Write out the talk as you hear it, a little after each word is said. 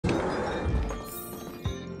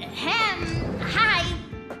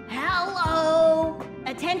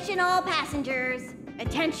Attention all passengers.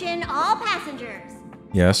 Attention all passengers.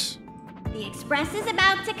 Yes. The Express is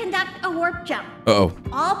about to conduct a warp jump. Uh-oh.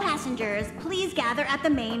 All passengers, please gather at the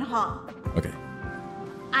main hall. Okay.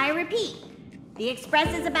 I repeat, the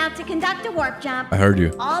Express is about to conduct a warp jump. I heard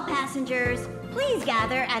you. All passengers, please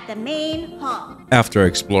gather at the main hall. After I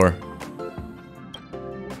explore.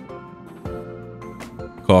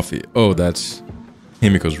 Coffee. Oh, that's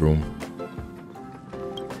Himiko's room.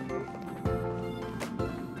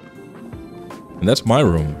 And that's my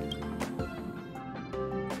room.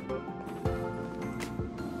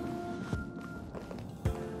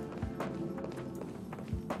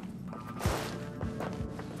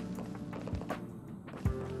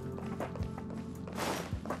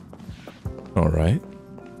 All right.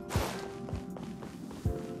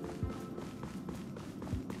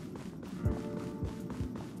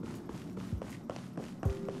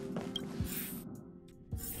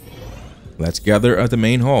 Let's gather at the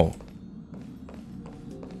main hall.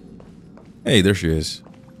 Hey, there she is.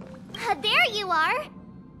 There you are.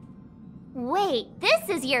 Wait, this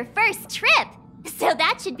is your first trip. So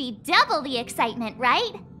that should be double the excitement,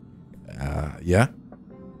 right? Yeah.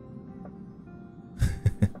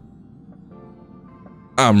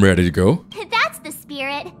 I'm ready to go. That's the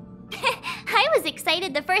spirit. I was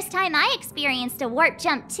excited the first time I experienced a warp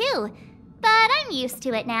jump too, but I'm used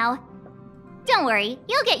to it now. Don't worry,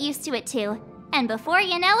 you'll get used to it too. And before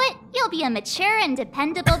you know it, you'll be a mature and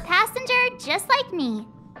dependable passenger just like me.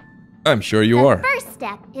 I'm sure you are. The first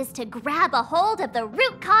step is to grab a hold of the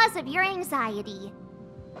root cause of your anxiety.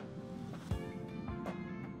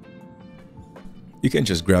 You can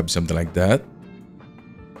just grab something like that.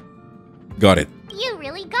 Got it. You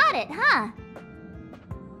really got it, huh?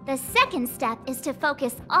 The second step is to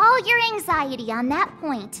focus all your anxiety on that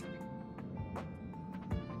point.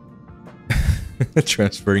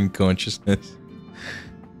 Transferring consciousness.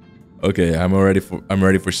 Okay, I'm ready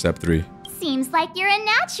for step 3. Seems like you're a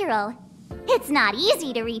natural. It's not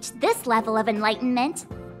easy to reach this level of enlightenment.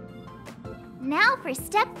 Now for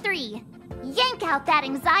step 3. Yank out that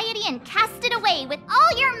anxiety and cast it away with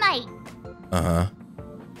all your might. Uh-huh.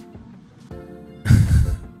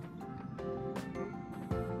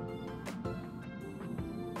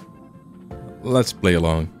 Let's play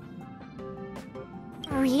along.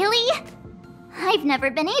 Really? I've never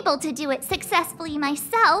been able to do it successfully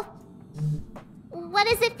myself. What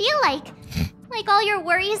does it feel like? Like all your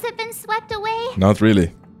worries have been swept away? Not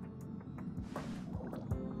really.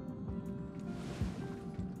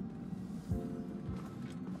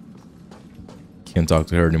 Can't talk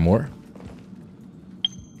to her anymore.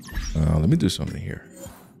 Let me do something here.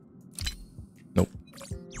 Nope.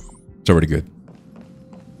 It's already good.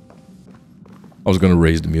 I was gonna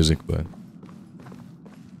raise the music, but...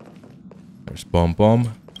 There's Pom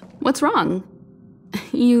Pom. What's wrong?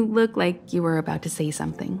 You look like you were about to say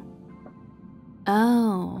something.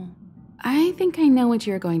 Oh, I think I know what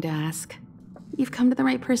you're going to ask. You've come to the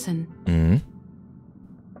right person. Mm-hmm.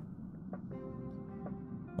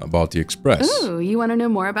 About the Express. Ooh, you want to know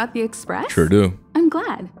more about the Express? Sure do. I'm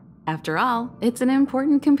glad. After all, it's an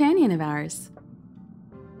important companion of ours.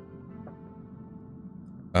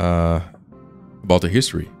 About the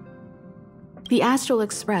history. The Astral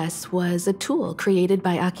Express was a tool created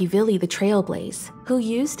by Akivili the Trailblaze, who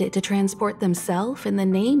used it to transport themselves and the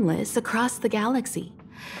Nameless across the galaxy.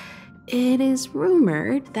 It is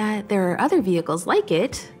rumored that there are other vehicles like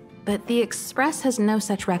it, but the Express has no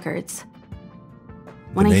such records.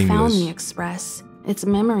 When I found the Express, its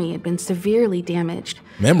memory had been severely damaged,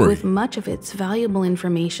 with much of its valuable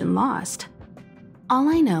information lost. All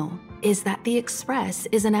I know is that the Express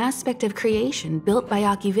is an aspect of creation built by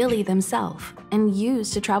Akivili themselves and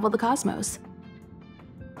used to travel the cosmos.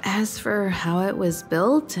 As for how it was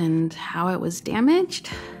built and how it was damaged,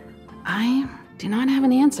 I do not have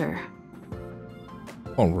an answer.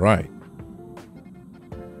 All right.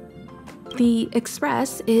 The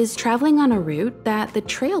Express is traveling on a route that the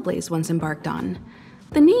Trailblaze once embarked on.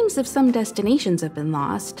 The names of some destinations have been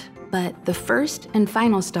lost, but the first and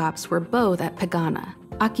final stops were both at Pagana,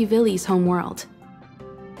 Akivili's homeworld.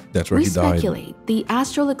 That's where he died. We speculate the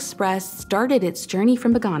Astral Express started its journey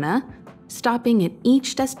from Pagana, stopping at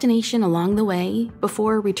each destination along the way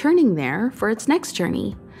before returning there for its next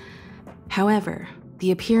journey. However,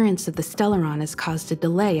 the appearance of the Stellaron has caused a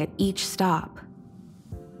delay at each stop.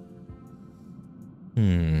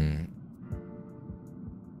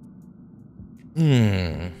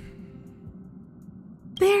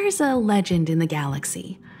 There's a legend in the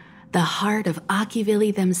galaxy. The heart of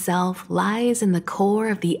Akivili themselves lies in the core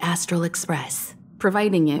of the Astral Express,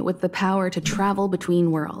 providing it with the power to travel between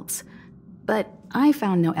worlds. But I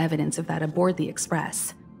found no evidence of that aboard the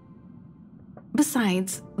Express.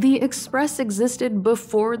 Besides, the Express existed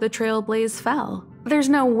before the Trailblaze fell. There's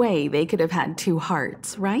no way they could have had two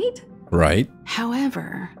hearts, right? Right.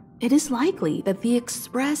 However, it is likely that the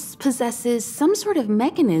Express possesses some sort of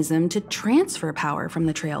mechanism to transfer power from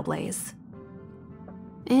the Trailblaze.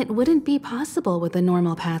 It wouldn't be possible with a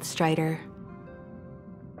normal Path Strider.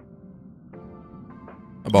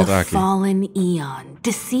 About The Aki. fallen Eon,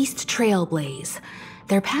 deceased Trailblaze.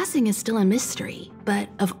 Their passing is still a mystery, but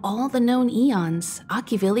of all the known Eons,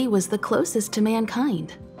 Akivili was the closest to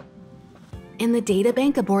mankind. In the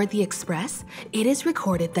databank aboard the Express, it is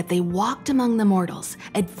recorded that they walked among the mortals,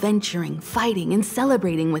 adventuring, fighting, and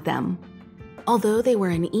celebrating with them. Although they were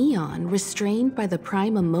an Eon restrained by the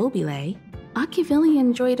Prima Mobile, Akivili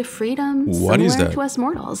enjoyed a freedom What is similar that? to us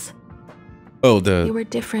mortals. Oh, They the... were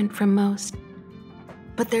different from most.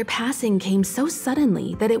 But their passing came so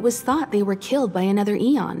suddenly that it was thought they were killed by another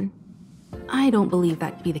Eon. I don't believe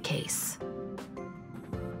that to be the case.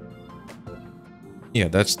 Yeah,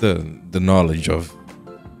 that's the knowledge of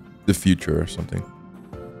the future or something.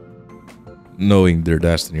 Knowing their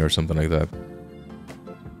destiny or something like that.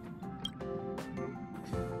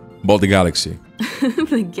 About the galaxy.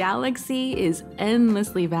 The galaxy is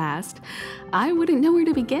endlessly vast. I wouldn't know where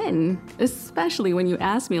to begin, especially when you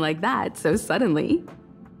ask me like that so suddenly.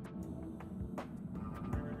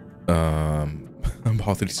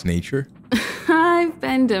 About its nature. I've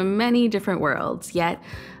been to many different worlds, yet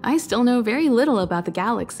I still know very little about the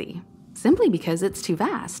galaxy, simply because it's too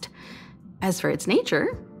vast. As for its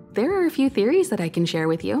nature, there are a few theories that I can share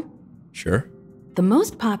with you. Sure. The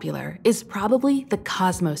most popular is probably the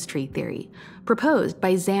Cosmos Tree theory, proposed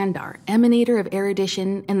by Xandar, emanator of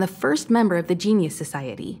erudition and the first member of the Genius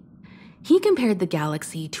Society. He compared the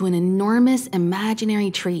galaxy to an enormous imaginary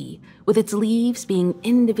tree, with its leaves being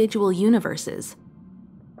individual universes.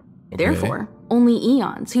 Okay. Therefore, only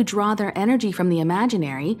eons who draw their energy from the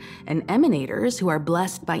imaginary and emanators who are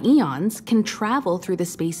blessed by eons can travel through the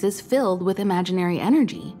spaces filled with imaginary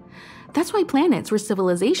energy. That's why planets where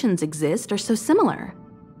civilizations exist are so similar.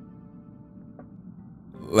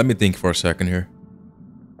 Let me think for a second here.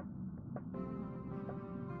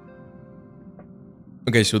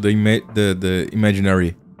 Okay, so the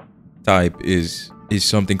imaginary type is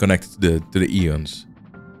something connected to the eons.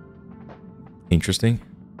 Interesting.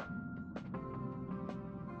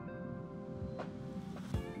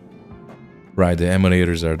 Right, the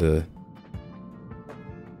emanators are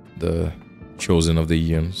the chosen of the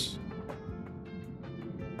eons.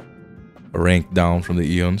 Ranked down from the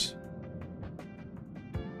eons.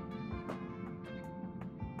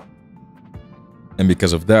 And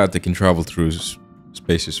because of that, they can travel through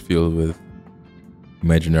spaces filled with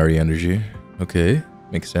imaginary energy. Okay,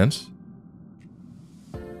 makes sense.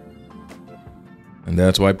 And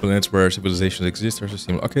that's why planets where civilizations exist are so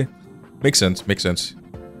similar. Okay, makes sense, makes sense.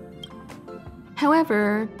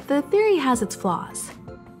 However, the theory has its flaws.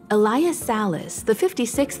 Elias Salas, the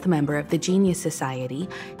 56th member of the Genius Society,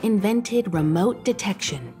 invented remote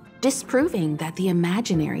detection, disproving that the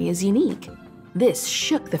imaginary is unique. This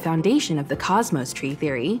shook the foundation of the Cosmos Tree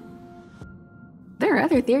theory. There are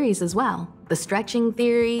other theories as well. The stretching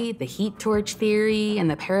theory, the heat torch theory, and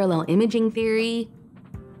the parallel imaging theory.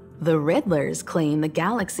 The Riddlers claim the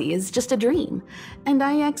galaxy is just a dream, and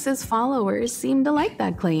IX's followers seem to like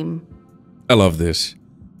that claim. I love this.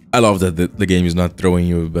 I love that the game is not throwing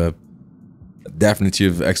you a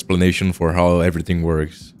definitive explanation for how everything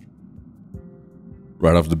works.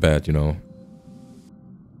 Right off the bat, you know.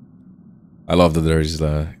 I love that there is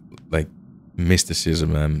like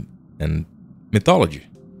mysticism and mythology.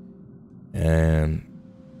 And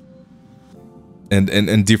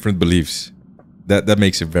different beliefs. That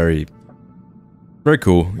makes it very, very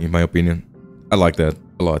cool, in my opinion. I like that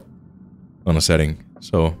a lot on a setting.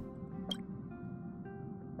 So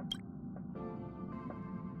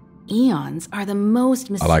Eons are the most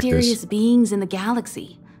mysterious beings in the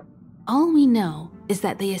galaxy. All we know is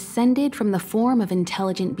that they ascended from the form of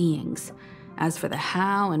intelligent beings. As for the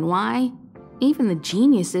how and why, even the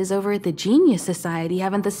geniuses over at the Genius Society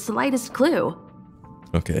haven't the slightest clue.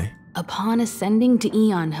 okay. Upon ascending to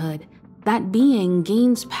Eonhood, that being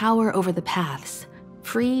gains power over the paths,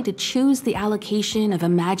 free to choose the allocation of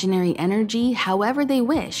imaginary energy however they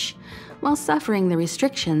wish, while suffering the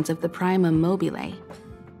restrictions of the Prima Mobile.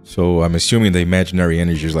 So I'm assuming the imaginary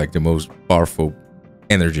energy is like the most powerful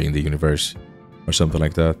energy in the universe, or something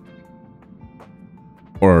like that.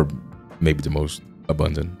 Or maybe the most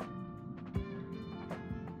abundant.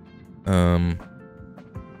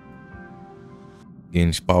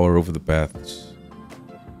 Gains power over the paths.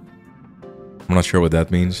 I'm not sure what that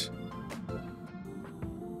means.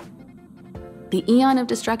 The Eon of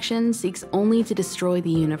Destruction seeks only to destroy the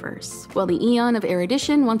universe, while the Eon of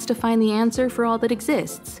Erudition wants to find the answer for all that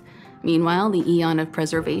exists. Meanwhile, the Eon of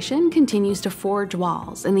Preservation continues to forge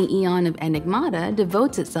walls, and the Eon of Enigmata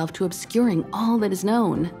devotes itself to obscuring all that is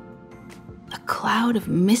known. A cloud of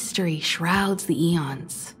mystery shrouds the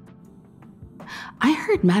Eons. I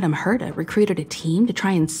heard Madame Herta recruited a team to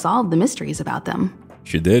try and solve the mysteries about them.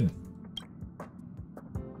 She did.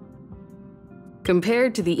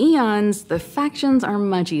 Compared to the Eons, the factions are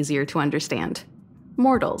much easier to understand.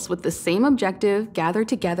 Mortals with the same objective gather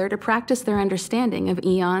together to practice their understanding of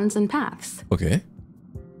Eons and paths. Okay.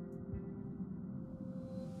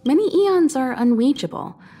 Many Eons are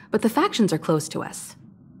unreachable, but the factions are close to us.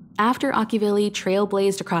 After Akivili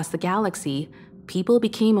trailblazed across the galaxy, people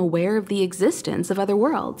became aware of the existence of other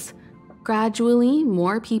worlds. Gradually,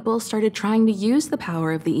 more people started trying to use the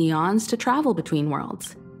power of the Eons to travel between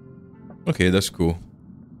worlds. Okay, that's cool.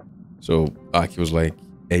 So Aki was like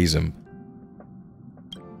ASM.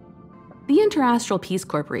 The Interastral Peace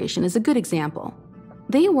Corporation is a good example.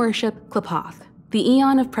 They worship Klapoth, the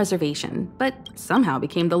Eon of Preservation, but somehow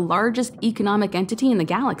became the largest economic entity in the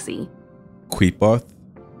galaxy. Queepoth?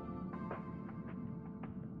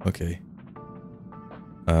 Okay.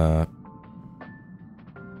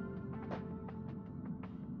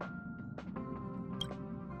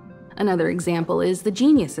 Another example is the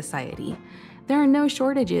Genius Society. There are no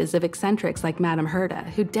shortages of eccentrics like Madame Herta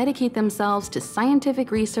who dedicate themselves to scientific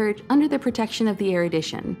research under the protection of the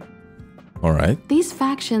Erudition. All right. These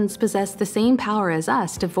factions possess the same power as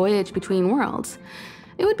us to voyage between worlds.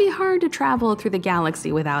 It would be hard to travel through the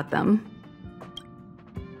galaxy without them.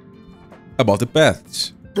 About the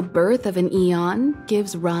paths. The birth of an Eon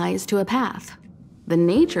gives rise to a path. The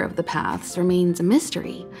nature of the paths remains a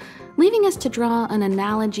mystery, leaving us to draw an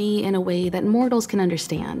analogy in a way that mortals can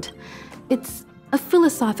understand. It's a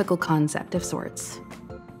philosophical concept of sorts.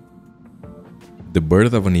 The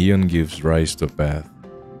birth of an Eon gives rise to a path.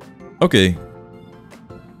 Okay.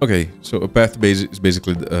 Okay, so a path is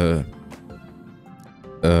basically the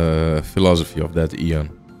philosophy of that Eon.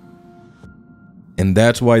 And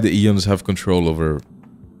that's why the Eons have control over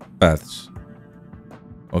paths.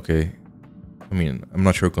 Okay. I mean, I'm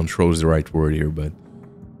not sure control is the right word here, but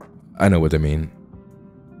I know what I mean.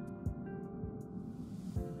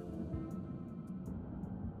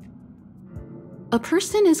 A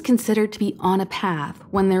person is considered to be on a path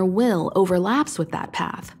when their will overlaps with that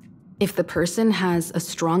path. If the person has a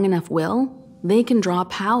strong enough will, they can draw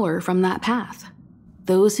power from that path.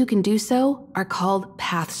 Those who can do so are called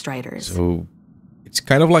path striders. So it's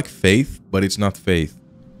kind of like faith, but it's not faith.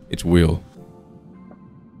 It's will.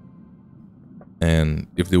 And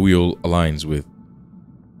if the will aligns with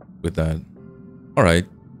that, all right.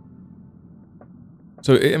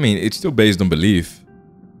 So, I mean, it's still based on belief,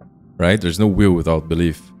 right? There's no will without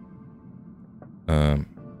belief.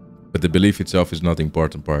 But the belief itself is not the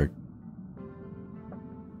important part.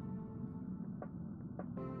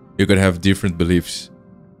 You could have different beliefs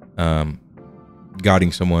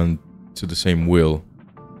guiding someone to the same will,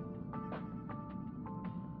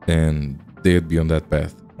 and they'd be on that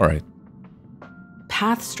path. All right.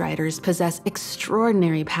 Path striders possess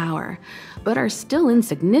extraordinary power, but are still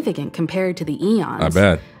insignificant compared to the Eons. I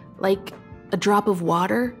bet. Like a drop of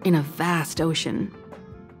water in a vast ocean.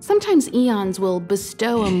 Sometimes Eons will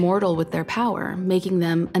bestow a mortal with their power, making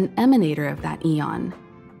them an emanator of that Eon.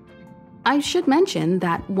 I should mention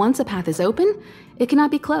that once a path is open, it cannot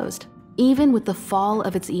be closed, even with the fall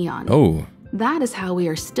of its Eon. Oh. That is how we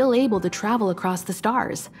are still able to travel across the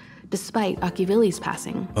stars, despite Akivili's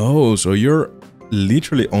passing. Oh, so you're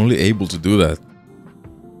literally only able to do that.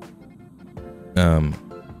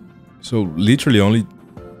 So literally only,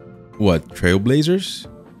 what, trailblazers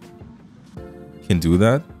can do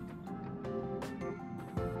that?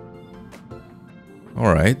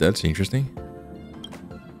 All right, that's interesting.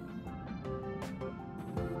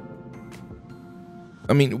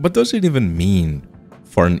 I mean, what does it even mean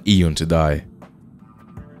for an Eon to die?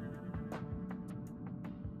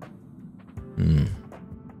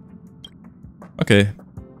 Okay.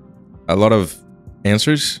 A lot of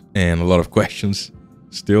answers and a lot of questions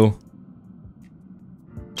still.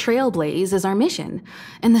 Trailblaze is our mission,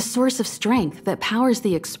 and the source of strength that powers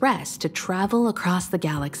the Express to travel across the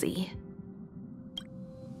galaxy.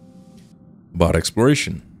 About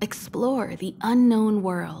exploration. Explore the unknown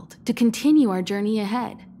world to continue our journey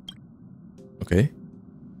ahead. Okay.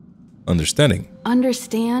 Understanding.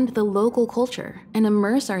 Understand the local culture and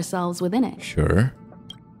immerse ourselves within it. Sure.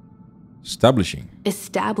 Establishing.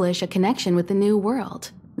 Establish a connection with the new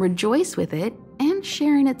world. Rejoice with it and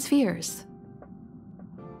share in its fears.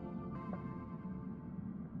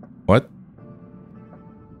 What?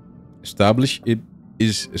 establish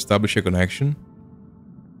a connection?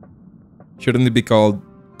 Shouldn't it be called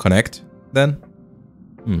connect then?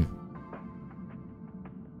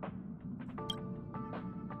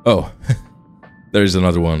 Oh, there's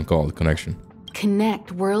another one called connection.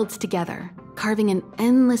 Connect worlds together, carving an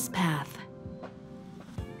endless path.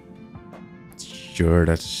 Sure,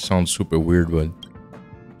 that sounds super weird, but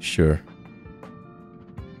sure.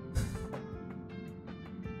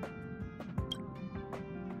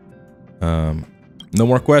 No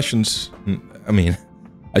more questions. I mean,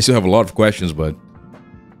 I still have a lot of questions, but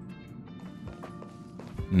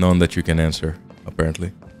none that you can answer,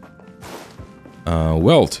 apparently.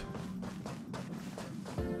 Welt.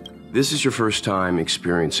 This is your first time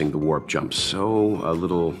experiencing the warp jump, so a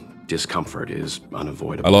little discomfort is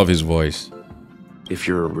unavoidable. I love his voice. If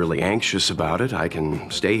you're really anxious about it, I can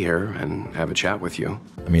stay here and have a chat with you.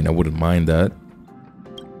 I mean, I wouldn't mind that.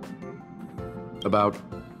 About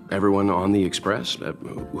everyone on the Express?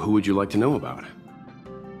 Who would you like to know about?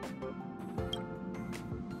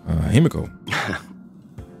 Himiko.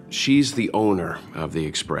 She's the owner of the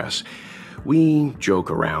Express. We joke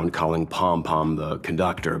around calling Pom Pom the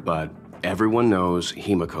conductor, but everyone knows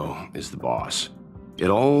Himiko is the boss. It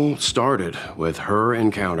all started with her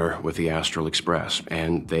encounter with the Astral Express,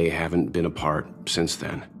 and they haven't been apart since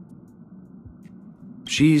then.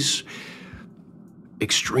 She's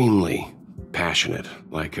extremely passionate,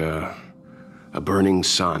 like a burning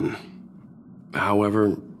sun.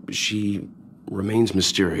 However, she remains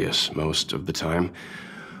mysterious most of the time.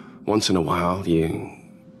 Once in a while, you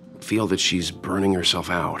feel that she's burning herself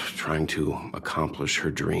out, trying to accomplish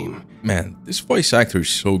her dream. Man, this voice actor is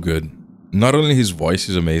so good. Not only his voice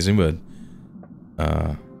is amazing, but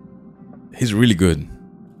he's really good.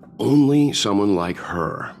 Only someone like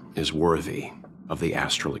her is worthy of the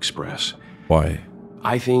Astral Express. Why?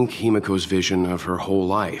 I think Himiko's vision of her whole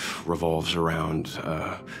life revolves around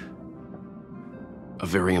a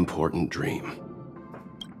very important dream.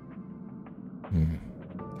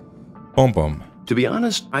 Pom Pom. To be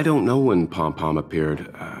honest, I don't know when Pom Pom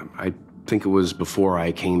appeared. I think it was before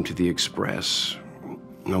I came to the Express.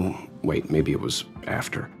 No, wait, maybe it was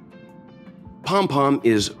after. Pom Pom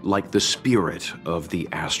is like the spirit of the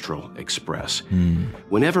Astral Express.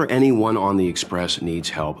 Whenever anyone on the Express needs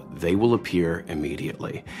help, they will appear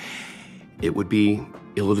immediately. It would be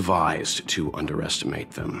ill-advised to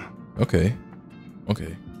underestimate them. Okay.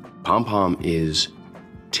 Okay. Pom Pom is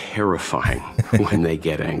terrifying when they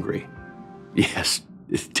get angry. Yes,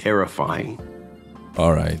 it's terrifying.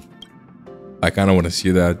 All right. I kind of want to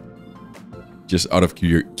see that. Just out of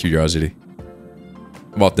curiosity.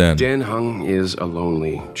 About Dan. Dan Heng is a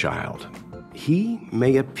lonely child. He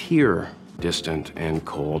may appear distant and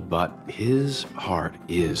cold, but his heart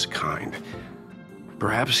is kind.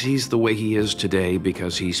 Perhaps he's the way he is today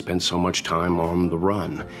because he spent so much time on the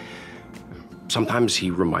run. Sometimes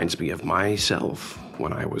he reminds me of myself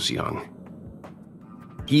when I was young.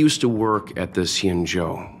 He used to work at the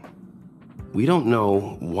Xianzhou. We don't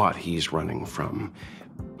know what he's running from.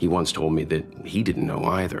 He once told me that he didn't know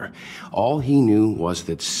either. All he knew was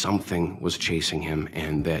that something was chasing him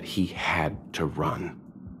and that he had to run.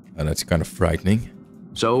 And that's kind of frightening.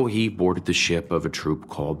 So he boarded the ship of a troupe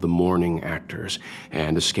called the Morning Actors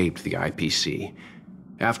and escaped the IPC.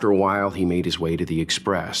 After a while, he made his way to the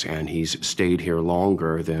Express, and he's stayed here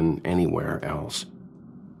longer than anywhere else.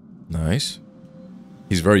 Nice.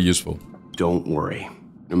 He's very useful. Don't worry.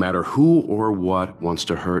 No matter who or what wants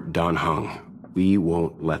to hurt Dan Heng, we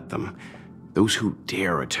won't let them. Those who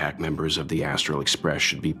dare attack members of the Astral Express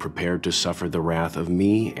should be prepared to suffer the wrath of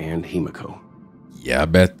me and Himiko. Yeah,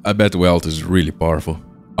 I bet Welt is really powerful.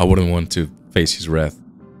 I wouldn't want to face his wrath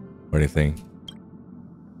or anything.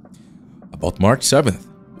 About March 7th.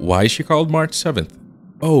 Why is she called March 7th?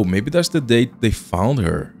 Oh, maybe that's the date they found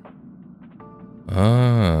her.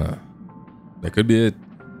 Ah, that could be it.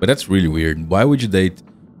 But that's really weird. Why would you date...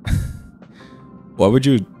 Why would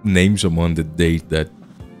you name someone the date that...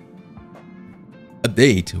 A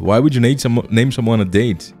date? Why would you name someone a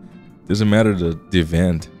date? Doesn't matter the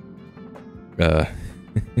event.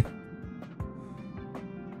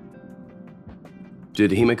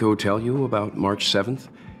 Did Himiko tell you about March 7th?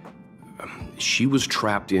 She was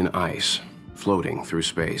trapped in ice, floating through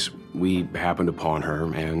space. We happened upon her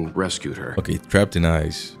and rescued her. Okay, trapped in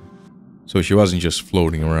ice. So she wasn't just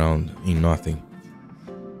floating around in nothing.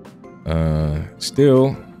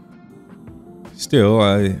 Still,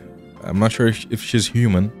 I'm not sure if she's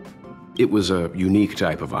human. It was a unique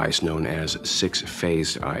type of ice known as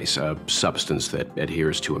six-phased ice, a substance that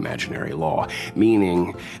adheres to imaginary law,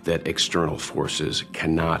 meaning that external forces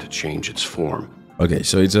cannot change its form. Okay,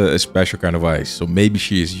 so it's a special kind of ice. So maybe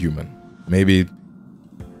she is human. Maybe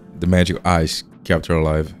the magic ice kept her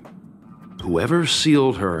alive. Whoever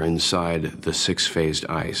sealed her inside the six-phased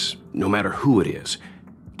ice, no matter who it is,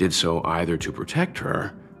 did so either to protect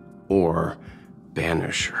her or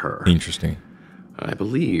banish her. Interesting. I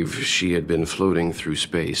believe she had been floating through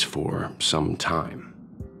space for some time.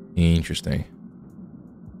 Interesting.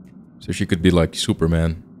 So she could be like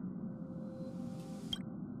Superman.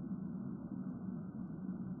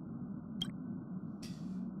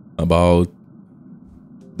 About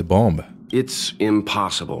the bomb. It's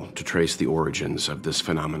impossible to trace the origins of this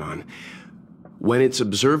phenomenon. When it's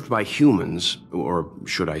observed by humans, or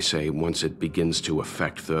should I say, once it begins to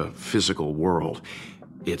affect the physical world,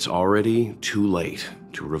 it's already too late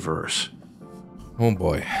to reverse. Oh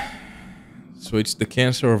boy. So it's the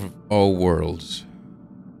cancer of all worlds.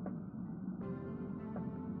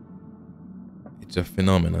 It's a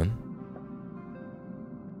phenomenon.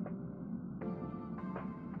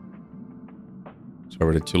 It's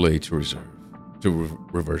already too late to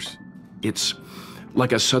reverse. It's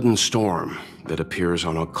like a sudden storm that appears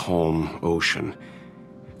on a calm ocean.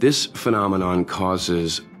 This phenomenon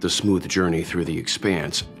causes the smooth journey through the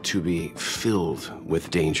expanse to be filled with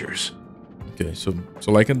dangers. Okay, so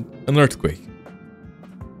like an earthquake.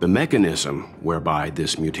 The mechanism whereby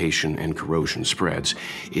this mutation and corrosion spreads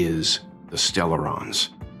is the stellarons.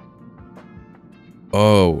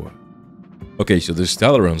 Oh. Okay, so the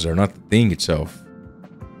stellarons are not the thing itself.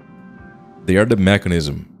 They are the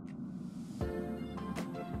mechanism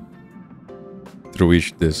through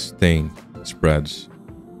which this thing spreads.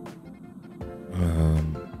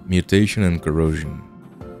 Mutation and corrosion.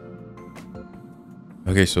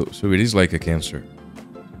 Okay, so it is like a cancer.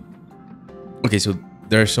 Okay, so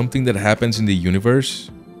there's something that happens in the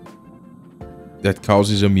universe that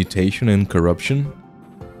causes a mutation and corruption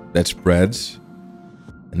that spreads,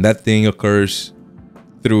 and that thing occurs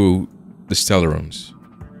through the stellarons.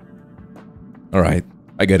 All right,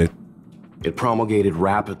 I get it. It promulgated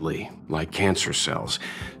rapidly, like cancer cells.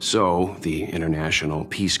 So the International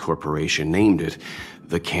Peace Corporation named it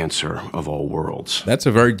the Cancer of All Worlds. That's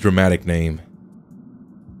a very dramatic name.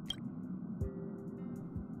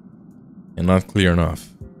 And not clear enough.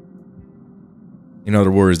 In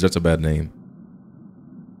other words, that's a bad name.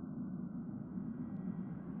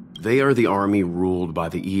 They are the army ruled by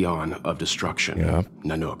the Eon of Destruction, Yeah.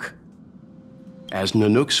 Nanook. As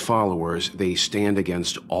Nanook's followers, they stand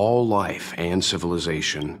against all life and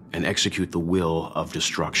civilization and execute the will of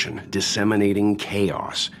destruction, disseminating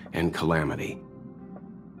chaos and calamity.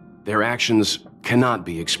 Their actions cannot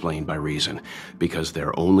be explained by reason, because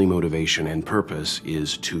their only motivation and purpose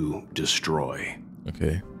is to destroy.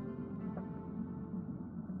 Okay.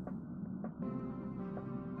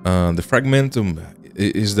 The fragmentum,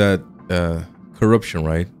 is that corruption,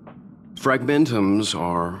 right? Fragmentums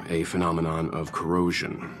are a phenomenon of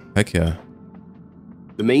corrosion. Heck yeah.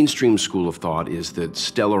 The mainstream school of thought is that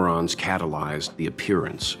stellarons catalyzed the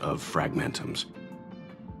appearance of fragmentums.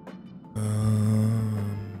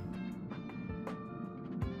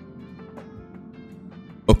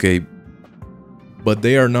 Okay, but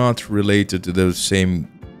they are not related to the same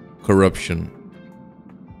corruption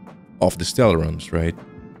of the stellarons, right?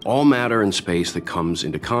 All matter and space that comes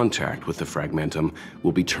into contact with the fragmentum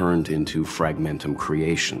will be turned into fragmentum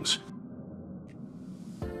creations.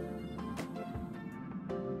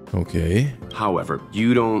 Okay. However,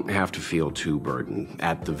 you don't have to feel too burdened.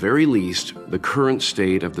 At the very least, the current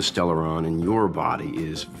state of the stellaron in your body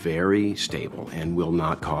is very stable and will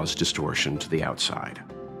not cause distortion to the outside.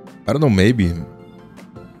 I don't know, maybe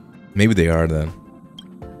they are then.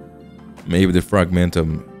 Maybe the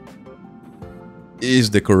fragmentum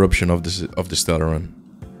is the corruption of the stellaron.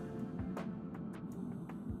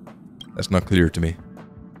 That's not clear to me.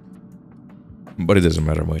 But it doesn't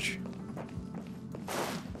matter much.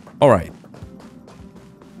 Alright.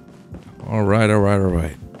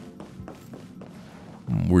 Alright.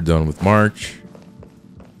 We're done with March.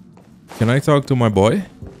 Can I talk to my boy?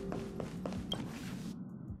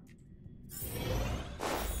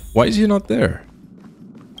 Why is he not there?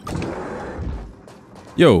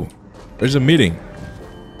 Yo, there's a meeting.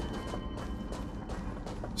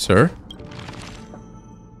 Sir?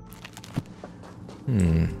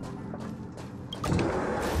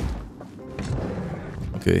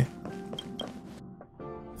 Okay.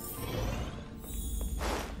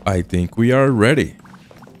 I think we are ready.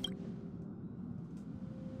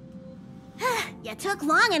 You took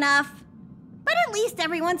long enough. But at least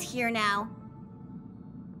everyone's here now.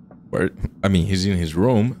 Where? I mean, he's in his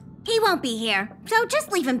room. He won't be here, so just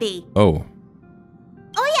leave him be. Oh,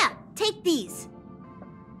 Oh yeah, take these.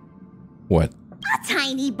 what? A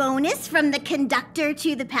tiny bonus from the conductor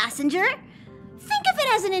to the passenger. Think of it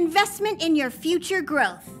as an investment in your future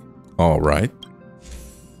growth. All right.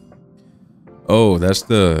 Oh, that's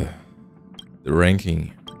the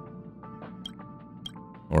ranking.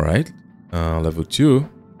 All right. Level 2.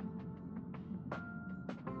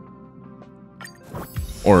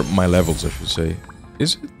 Or my levels, I should say.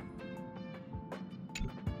 Is it?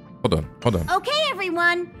 Hold on. Okay,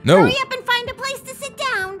 everyone. No. Hurry up and find a place to sit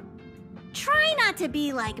down. Try not to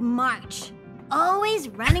be like March. Always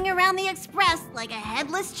running around the express like a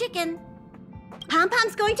headless chicken.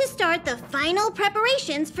 Pom-Pom's going to start the final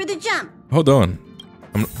preparations for the jump. Hold on.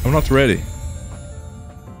 I'm not ready.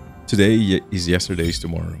 Today is yesterday's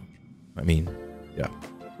tomorrow. I mean, yeah.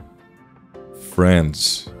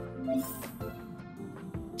 Friends.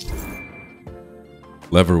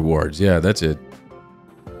 Level rewards. Yeah, that's it.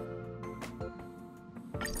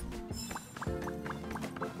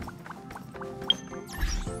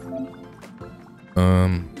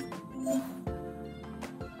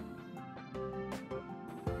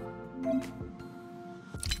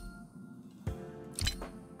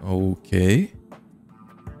 Okay.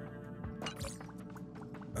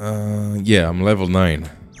 Yeah, I'm level 9.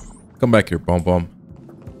 Come back here, Pom-Pom.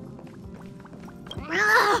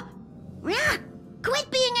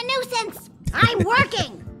 Quit being a nuisance. I'm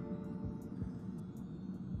working.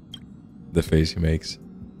 The face he makes.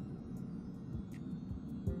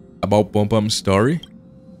 About Pom-Pom's story?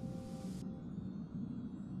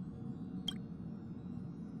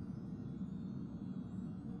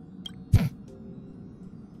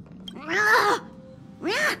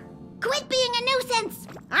 Quit being a nuisance.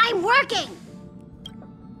 I'm working.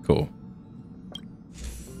 Cool.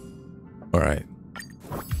 Alright.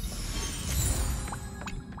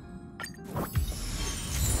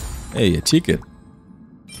 Hey, a ticket.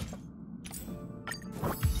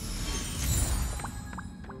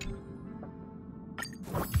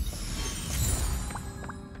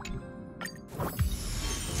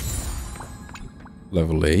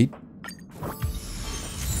 Level 8.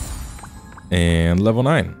 And level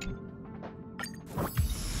 9.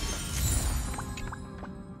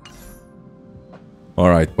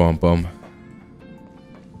 Alright, Pom-Pom.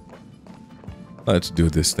 Let's do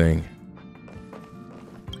this thing.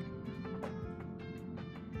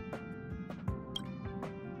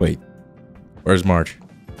 Wait. Where's March?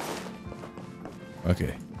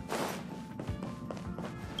 Okay.